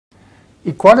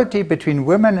Equality between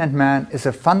women and men is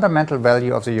a fundamental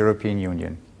value of the European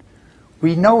Union.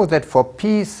 We know that for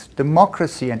peace,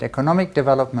 democracy and economic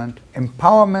development,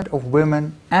 empowerment of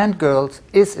women and girls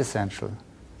is essential.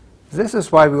 This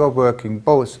is why we are working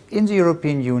both in the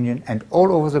European Union and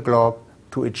all over the globe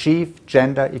to achieve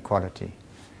gender equality.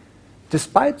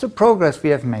 Despite the progress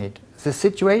we have made, the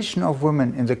situation of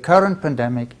women in the current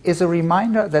pandemic is a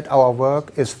reminder that our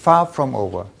work is far from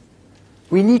over.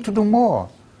 We need to do more,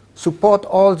 support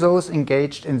all those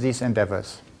engaged in these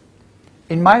endeavors.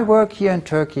 In my work here in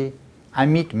Turkey, I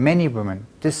meet many women,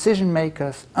 decision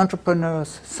makers,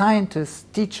 entrepreneurs, scientists,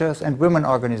 teachers and women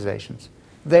organizations.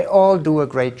 They all do a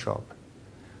great job.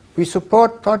 We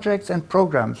support projects and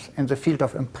programs in the field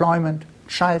of employment,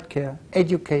 childcare,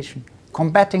 education,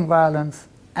 combating violence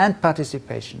and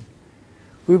participation.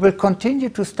 We will continue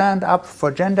to stand up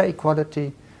for gender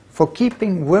equality, for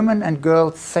keeping women and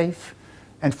girls safe,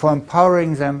 and for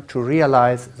empowering them to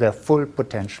realize their full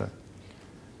potential.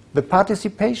 The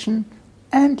participation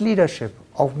and leadership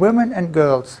of women and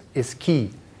girls is key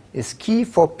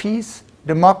for peace,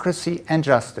 democracy and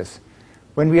justice.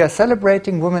 When we are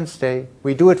celebrating Women's Day,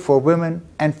 we do it for women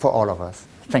and for all of us.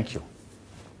 Thank you.